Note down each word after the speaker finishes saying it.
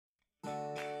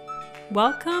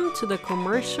Welcome to the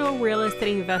Commercial Real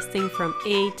Estate Investing from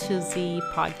A to Z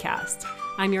podcast.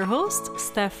 I'm your host,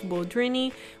 Steph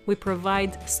Boldrini. We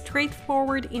provide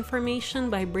straightforward information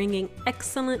by bringing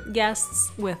excellent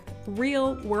guests with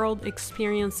real-world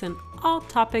experience in all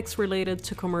topics related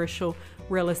to commercial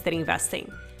real estate investing.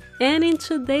 And in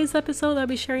today's episode, I'll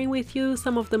be sharing with you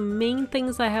some of the main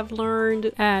things I have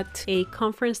learned at a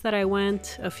conference that I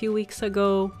went a few weeks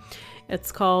ago.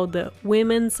 It's called the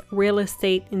Women's Real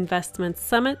Estate Investment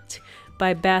Summit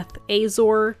by Beth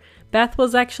Azor. Beth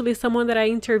was actually someone that I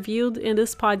interviewed in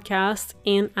this podcast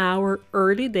in our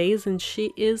early days, and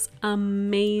she is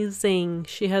amazing.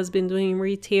 She has been doing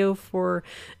retail for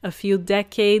a few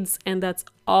decades, and that's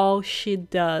all she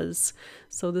does.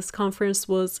 So this conference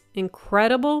was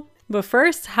incredible. But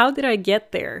first, how did I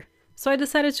get there? So I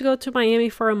decided to go to Miami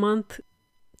for a month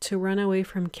to run away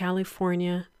from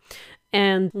California.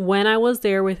 And when I was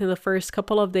there within the first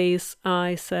couple of days,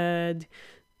 I said,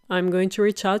 I'm going to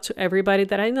reach out to everybody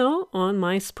that I know on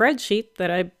my spreadsheet that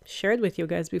I shared with you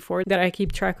guys before, that I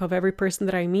keep track of every person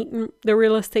that I meet in the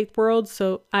real estate world.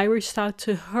 So I reached out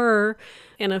to her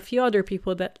and a few other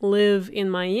people that live in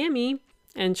Miami.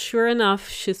 And sure enough,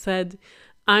 she said,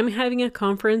 I'm having a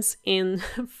conference in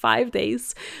 5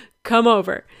 days. Come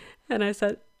over. And I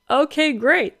said, okay,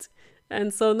 great.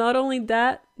 And so not only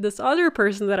that, this other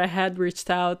person that I had reached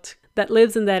out that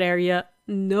lives in that area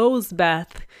knows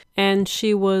Beth, and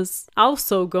she was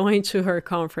also going to her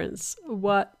conference.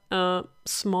 What a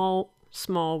small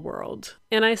world.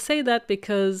 And I say that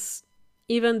because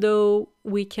even though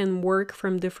we can work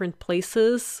from different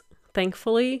places,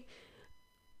 thankfully,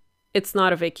 it's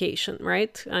not a vacation,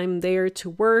 right? I'm there to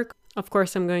work. Of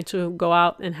course, I'm going to go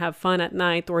out and have fun at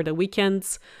night or the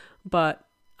weekends, but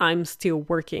I'm still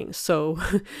working. So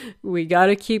we got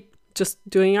to keep just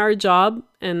doing our job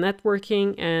and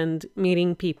networking and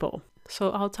meeting people. So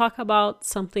I'll talk about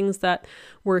some things that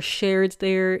were shared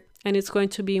there, and it's going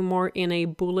to be more in a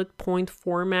bullet point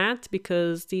format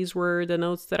because these were the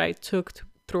notes that I took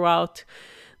throughout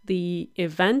the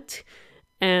event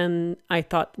and I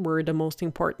thought were the most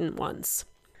important ones.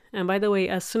 And by the way,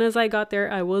 as soon as I got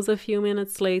there, I was a few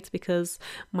minutes late because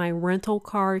my rental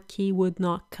car key would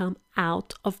not come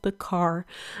out of the car.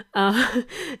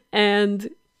 And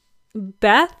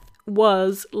Beth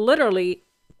was literally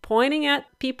pointing at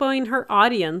people in her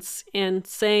audience and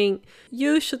saying,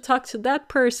 you should talk to that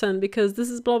person because this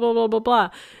is blah, blah, blah, blah, blah.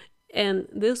 And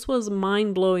this was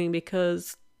mind-blowing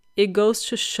because it goes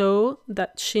to show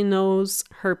that she knows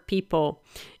her people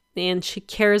and she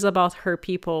cares about her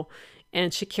people.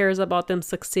 And she cares about them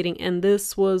succeeding. And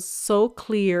this was so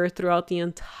clear throughout the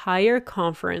entire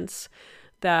conference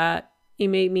that it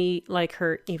made me like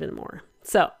her even more.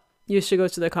 So you should go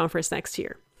to the conference next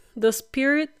year. The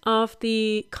spirit of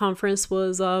the conference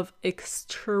was of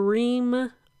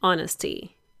extreme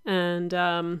honesty. And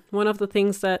one of the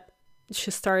things that she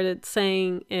started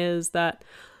saying is that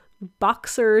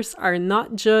boxers are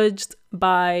not judged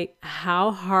by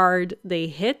how hard they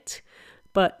hit,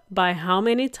 but by how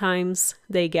many times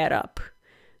they get up.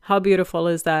 How beautiful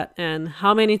is that? And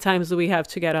how many times do we have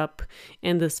to get up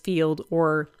in this field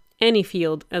or any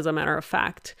field, as a matter of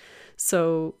fact?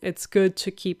 So it's good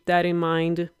to keep that in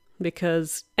mind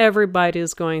because everybody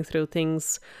is going through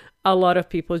things. A lot of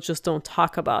people just don't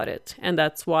talk about it. And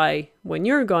that's why when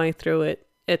you're going through it,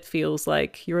 it feels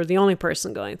like you're the only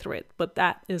person going through it. But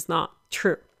that is not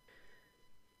true.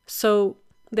 So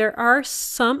there are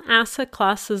some asset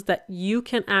classes that you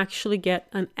can actually get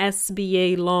an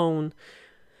SBA loan,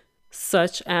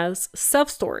 such as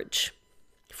self-storage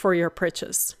for your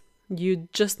purchase. You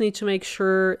just need to make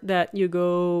sure that you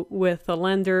go with a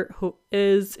lender who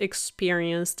is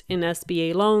experienced in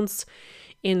SBA loans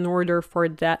in order for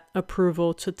that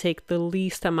approval to take the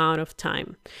least amount of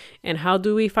time. And how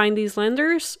do we find these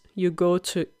lenders? You go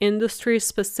to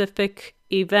industry-specific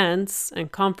events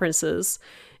and conferences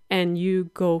and you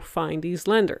go find these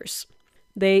lenders.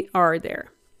 They are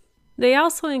there. They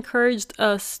also encouraged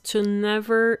us to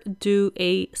never do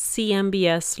a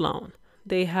CMBS loan.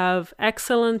 They have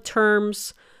excellent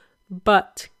terms,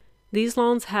 but these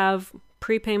loans have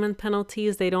prepayment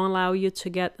penalties. They don't allow you to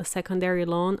get a secondary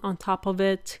loan on top of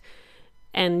it,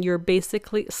 and you're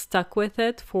basically stuck with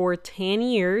it for 10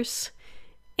 years.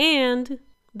 And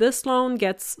this loan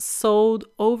gets sold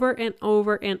over and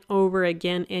over and over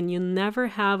again, and you never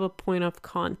have a point of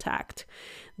contact.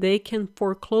 They can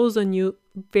foreclose on you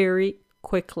very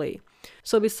quickly.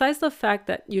 So besides the fact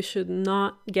that you should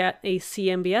not get a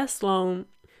CMBS loan,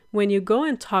 when you go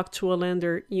and talk to a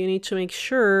lender, you need to make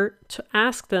sure to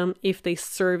ask them if they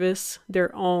service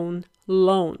their own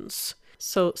loans.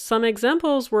 So some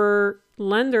examples were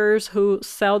lenders who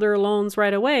sell their loans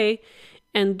right away.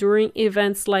 And during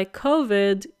events like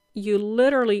COVID, you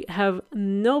literally have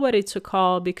nobody to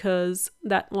call because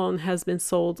that loan has been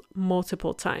sold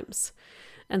multiple times.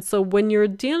 And so when you're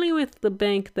dealing with the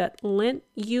bank that lent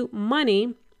you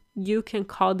money, you can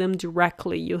call them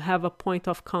directly. You have a point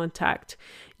of contact.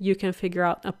 You can figure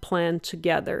out a plan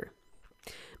together.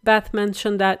 Beth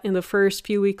mentioned that in the first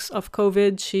few weeks of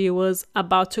COVID, she was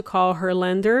about to call her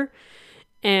lender,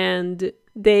 and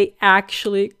they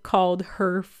actually called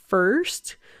her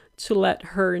first to let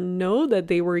her know that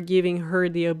they were giving her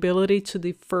the ability to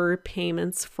defer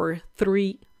payments for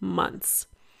 3 months.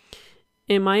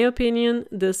 In my opinion,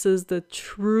 this is the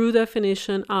true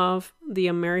definition of the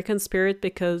American spirit,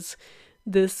 because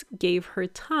this gave her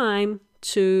time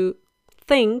to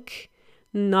think,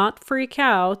 not freak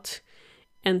out,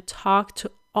 and talk to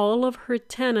all of her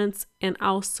tenants and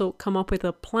also come up with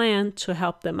a plan to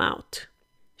help them out.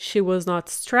 She was not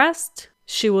stressed.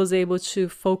 She was able to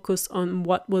focus on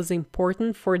what was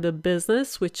important for the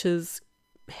business, which is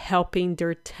helping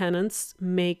their tenants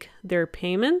make their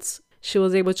payments. She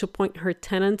was able to point her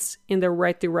tenants in the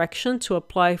right direction to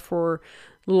apply for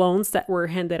loans that were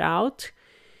handed out.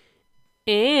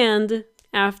 And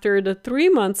after the 3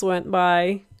 months went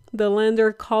by, the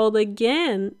lender called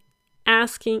again,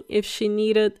 asking if she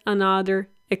needed another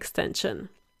extension.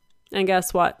 And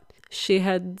guess what? She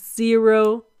had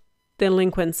 0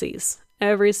 delinquencies.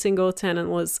 Every single tenant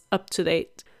was up to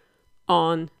date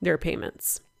on their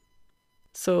payments.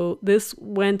 So this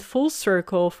went full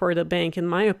circle for the bank, in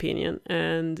my opinion,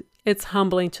 and it's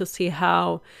humbling to see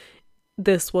how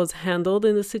this was handled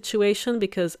in the situation,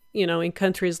 because, in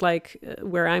countries like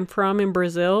where I'm from in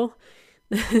Brazil,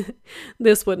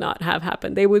 this would not have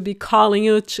happened. They would be calling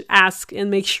you to ask and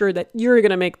make sure that you're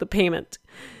going to make the payment,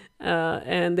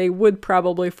 and they would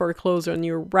probably foreclose on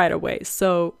you right away.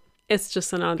 So it's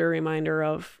just another reminder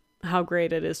of how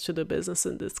great it is to do business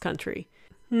in this country.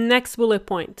 Next bullet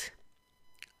point.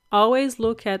 Always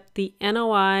look at the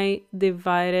NOI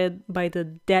divided by the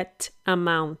debt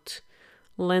amount.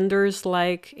 Lenders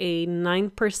like a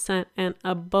 9% and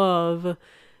above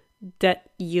debt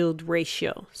yield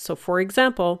ratio. So for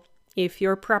example, if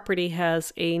your property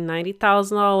has a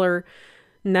 $90,000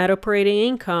 net operating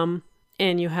income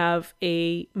and you have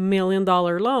a $1 million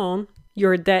loan,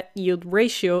 your debt yield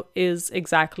ratio is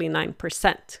exactly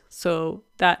 9%. So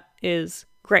that is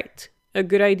great. A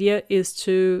good idea is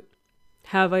to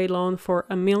have a loan for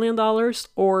 $1 million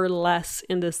or less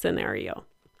in this scenario.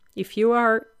 If you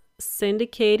are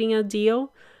syndicating a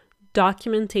deal,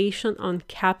 documentation on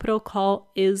capital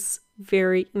call is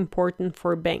very important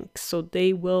for banks. So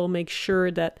they will make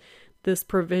sure that this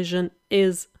provision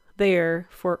is there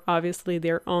for obviously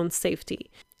their own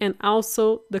safety. And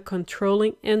also the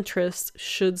controlling interest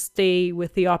should stay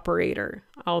with the operator,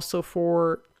 also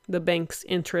for the bank's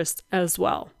interest as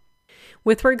well.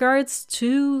 With regards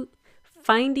to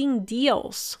finding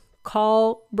deals,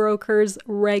 call brokers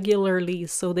regularly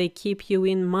so they keep you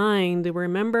in mind.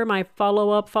 Remember my follow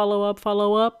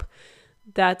up.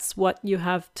 That's what you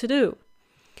have to do.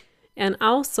 And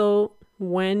also,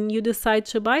 when you decide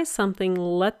to buy something,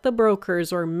 let the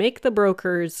brokers or make the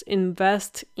brokers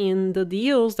invest in the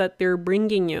deals that they're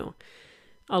bringing you.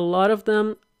 A lot of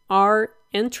them are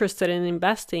interested in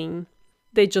investing.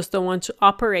 They just don't want to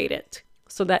operate it.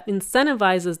 So that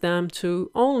incentivizes them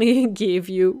to only give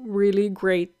you really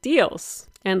great deals.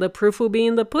 And the proof will be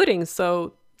in the pudding.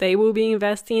 So they will be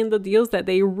investing in the deals that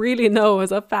they really know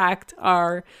as a fact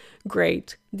are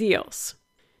great deals.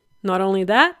 Not only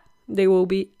that, they will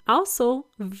be also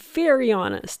very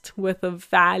honest with the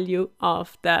value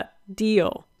of that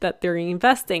deal that they're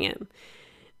investing in.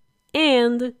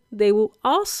 And they will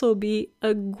also be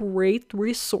a great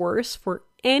resource for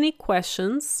any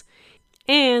questions,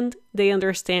 and they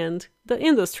understand the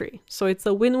industry. So it's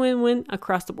a win-win-win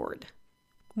across the board.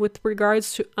 With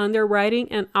regards to underwriting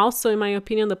and also, in my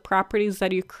opinion, the properties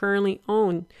that you currently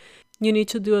own, you need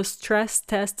to do a stress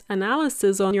test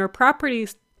analysis on your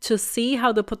properties to see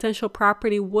how the potential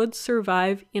property would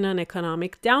survive in an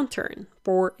economic downturn.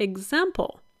 For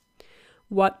example,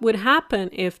 what would happen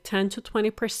if 10 to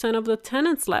 20% of the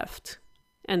tenants left?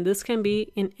 And this can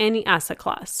be in any asset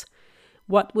class.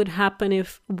 What would happen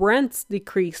if rents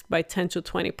decreased by 10 to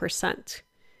 20%?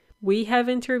 We have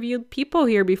interviewed people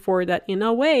here before that in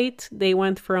 2008, they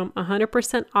went from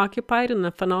 100% occupied in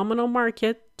a phenomenal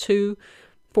market to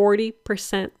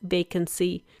 40%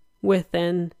 vacancy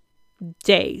within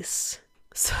days.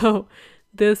 So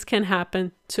this can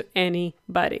happen to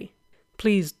anybody.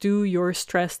 Please do your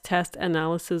stress test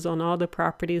analysis on all the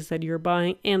properties that you're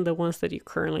buying and the ones that you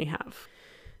currently have.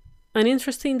 An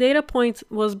interesting data point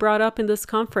was brought up in this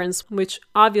conference, which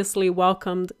obviously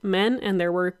welcomed men, and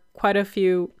there were quite a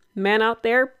few men out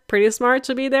there, pretty smart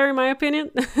to be there in my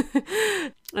opinion.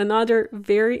 Another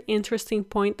very interesting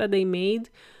point that they made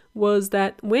was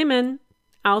that women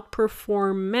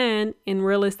outperform men in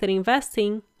real estate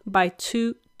investing by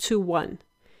 2 to 1.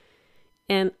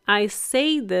 And I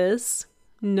say this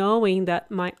knowing that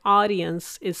my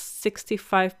audience is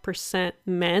 65%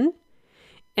 men,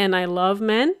 and I love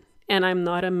men, and I'm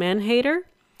not a man hater.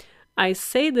 I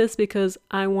say this because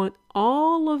I want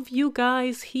all of you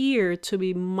guys here to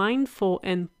be mindful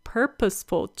and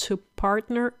purposeful to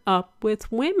partner up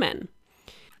with women.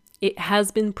 It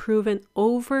has been proven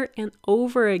over and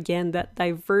over again that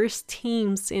diverse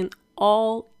teams in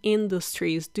all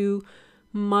industries do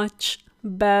much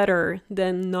better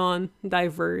than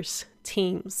non-diverse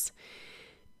teams.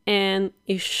 And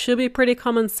it should be pretty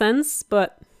common sense,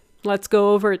 but let's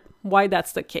go over why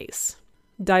that's the case.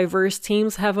 Diverse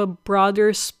teams have a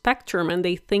broader spectrum and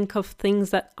they think of things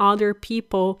that other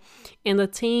people in the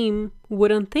team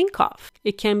wouldn't think of.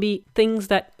 It can be things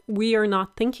that we are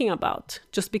not thinking about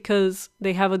just because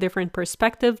they have a different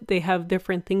perspective, they have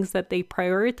different things that they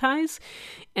prioritize,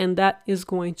 and that is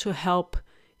going to help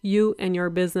you and your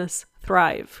business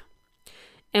thrive.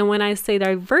 And when I say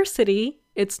diversity,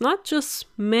 it's not just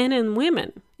men and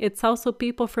women. It's also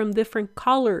people from different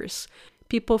colors,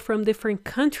 people from different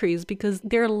countries, because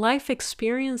their life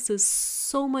experience is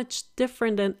so much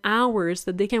different than ours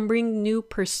that they can bring new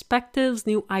perspectives,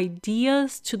 new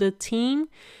ideas to the team.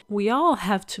 We all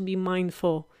have to be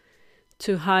mindful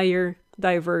to hire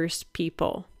diverse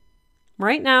people.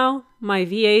 Right now, my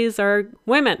VAs are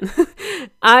women.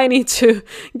 I need to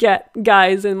get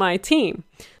guys in my team.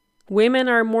 Women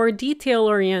are more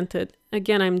detail-oriented.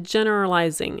 Again, I'm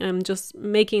generalizing. I'm just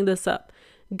making this up.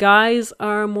 Guys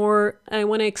are more, I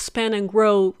want to expand and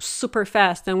grow super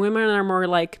fast. And women are more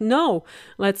like, no,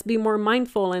 let's be more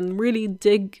mindful and really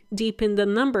dig deep in the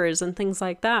numbers and things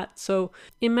like that. So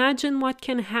imagine what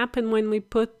can happen when we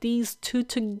put these two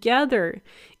together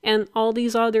and all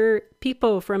these other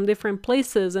people from different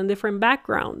places and different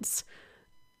backgrounds.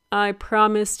 I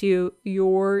promise you,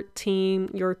 your team,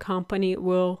 your company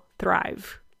will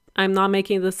thrive. I'm not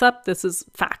making this up. This is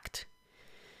fact.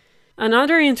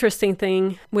 Another interesting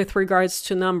thing with regards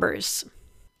to numbers,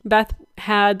 Beth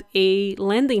had a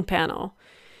lending panel,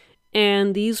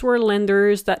 and these were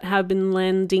lenders that have been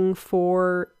lending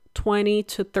for 20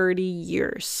 to 30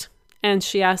 years. And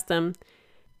she asked them,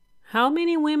 how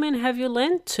many women have you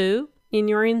lent to in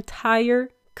your entire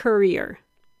career?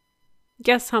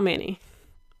 Guess how many?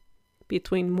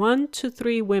 Between 1 to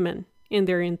 3 women in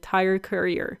their entire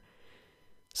career.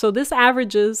 So this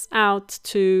averages out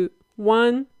to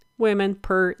 1 women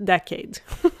per decade.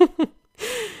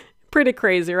 Pretty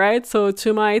crazy, right? So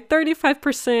to my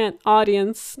 35%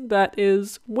 audience that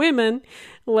is women,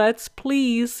 let's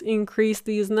please increase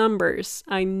these numbers.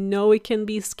 I know it can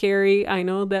be scary. I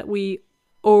know that we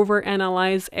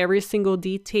overanalyze every single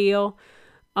detail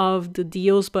of the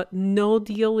deals, but no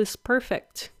deal is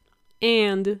perfect.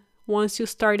 And once you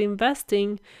start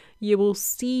investing, you will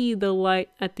see the light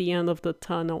at the end of the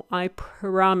tunnel. I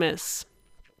promise.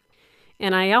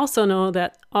 And I also know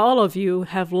that all of you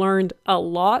have learned a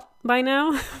lot by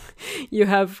now. You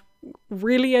have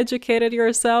really educated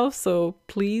yourself, so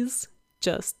please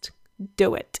just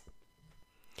do it.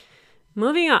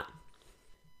 Moving on.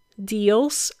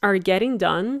 Deals are getting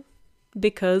done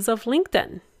because of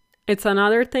LinkedIn. It's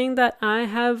another thing that I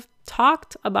have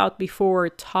talked about before.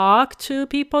 Talk to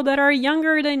people that are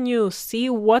younger than you. See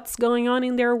what's going on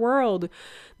in their world.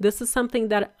 This is something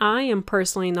that I am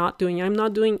personally not doing. I'm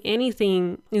not doing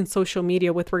anything in social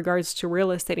media with regards to real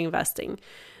estate investing.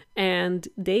 And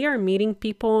they are meeting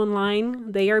people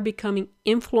online. They are becoming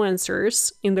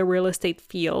influencers in the real estate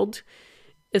field,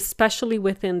 especially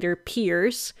within their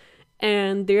peers.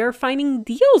 And they are finding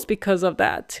deals because of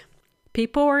that.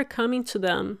 People are coming to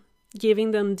them, giving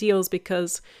them deals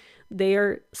because they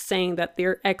are saying that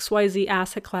they're XYZ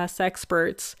asset class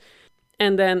experts.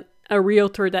 And then a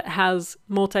realtor that has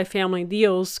multifamily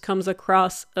deals comes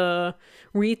across a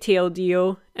retail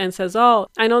deal and says, oh,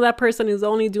 I know that person is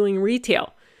only doing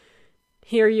retail.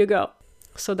 Here you go.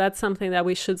 So that's something that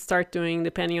we should start doing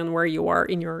depending on where you are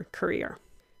in your career.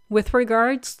 With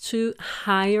regards to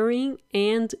hiring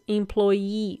and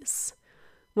employees,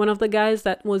 one of the guys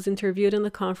that was interviewed in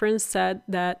the conference said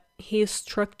that he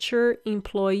structured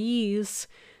employees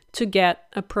to get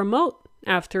a promote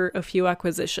after a few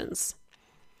acquisitions.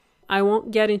 I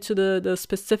won't get into the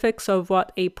specifics of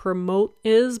what a promote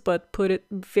is, but put it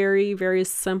very, very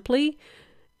simply,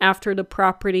 after the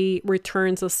property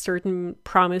returns a certain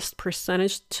promised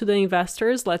percentage to the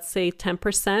investors, let's say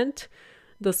 10%,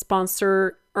 the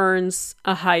sponsor earns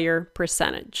a higher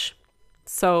percentage.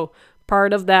 So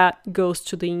part of that goes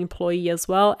to the employee as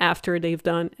well after they've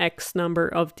done X number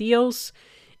of deals.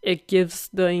 It gives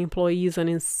the employees an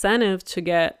incentive to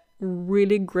get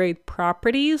really great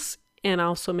properties and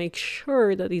also make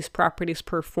sure that these properties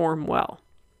perform well.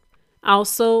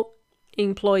 Also,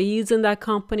 employees in that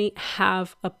company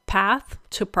have a path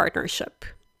to partnership.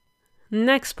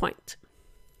 Next point.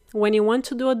 When you want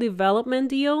to do a development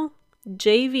deal,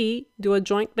 JV, do a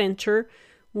joint venture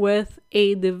with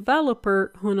a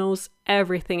developer who knows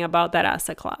everything about that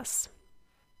asset class.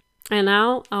 And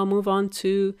now I'll move on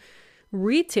to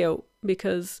retail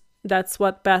because that's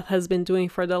what Beth has been doing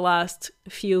for the last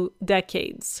few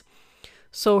decades.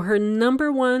 So her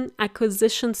number one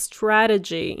acquisition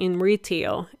strategy in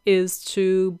retail is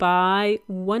to buy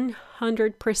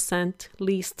 100%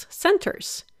 leased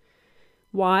centers.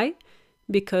 Why?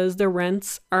 Because the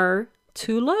rents are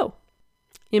too low.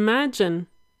 Imagine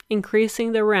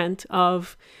increasing the rent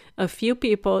of a few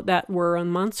people that were on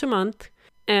month to month,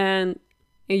 and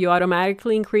you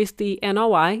automatically increase the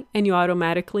NOI and you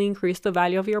automatically increase the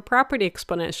value of your property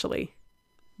exponentially.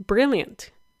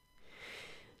 Brilliant.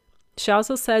 She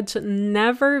also said to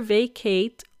never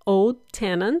vacate old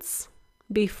tenants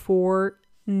before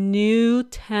new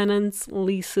tenants'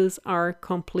 leases are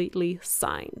completely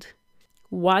signed.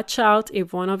 Watch out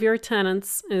if one of your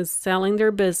tenants is selling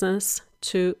their business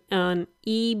to an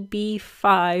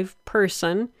EB5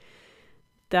 person.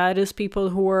 That is people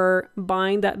who are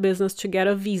buying that business to get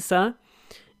a visa,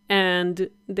 and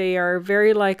they are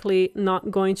very likely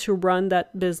not going to run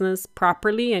that business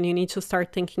properly, and you need to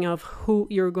start thinking of who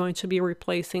you're going to be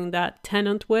replacing that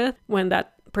tenant with when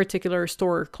that particular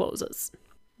store closes.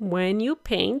 When you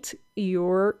paint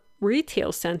your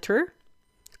retail center,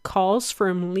 calls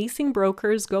from leasing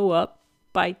brokers go up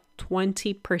by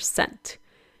 20%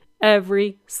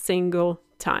 every single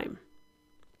time.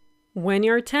 When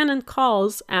your tenant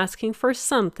calls asking for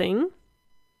something,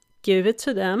 give it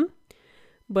to them,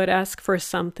 but ask for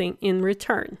something in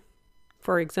return.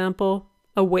 For example,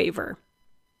 a waiver.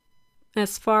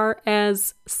 As far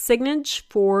as signage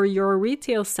for your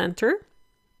retail center,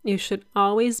 you should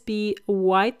always be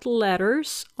white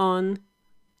letters on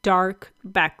dark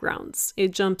backgrounds.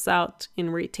 It jumps out in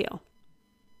retail.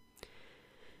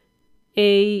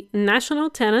 A national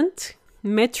tenant,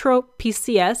 Metro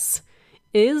PCS,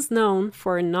 is known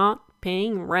for not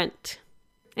paying rent.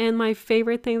 And my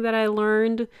favorite thing that I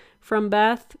learned from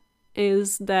Beth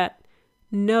is that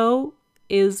no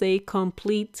is a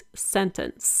complete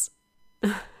sentence.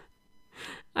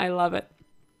 I love it.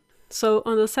 So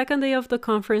on the second day of the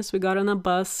conference, we got on a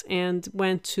bus and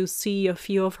went to see a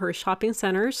few of her shopping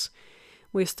centers.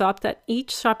 We stopped at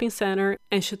each shopping center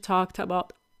and she talked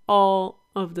about all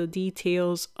of the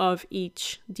details of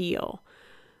each deal.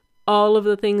 All of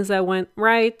the things that went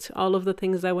right, all of the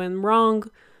things that went wrong,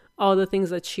 all the things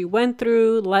that she went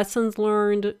through, lessons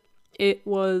learned. It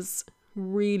was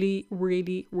really,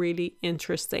 really, really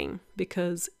interesting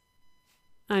because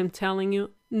I'm telling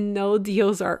you, no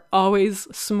deals are always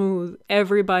smooth.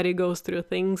 Everybody goes through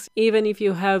things, even if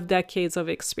you have decades of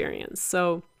experience.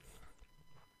 So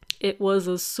it was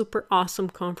a super awesome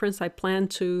conference. I plan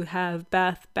to have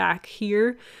Beth back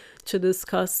here to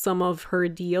discuss some of her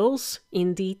deals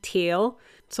in detail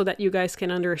so that you guys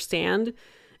can understand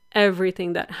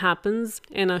everything that happens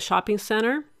in a shopping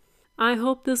center. I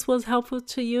hope this was helpful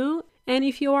to you. And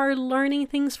if you are learning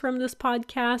things from this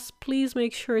podcast, please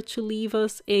make sure to leave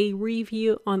us a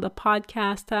review on the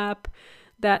podcast app.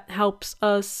 That helps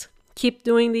us keep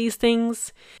doing these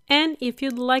things. And if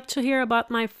you'd like to hear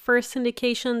about my first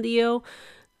syndication deal,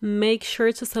 make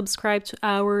sure to subscribe to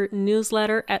our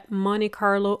newsletter at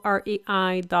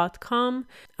montecarlorei.com.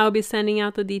 I'll be sending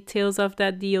out the details of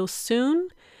that deal soon,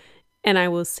 and I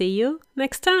will see you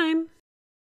next time.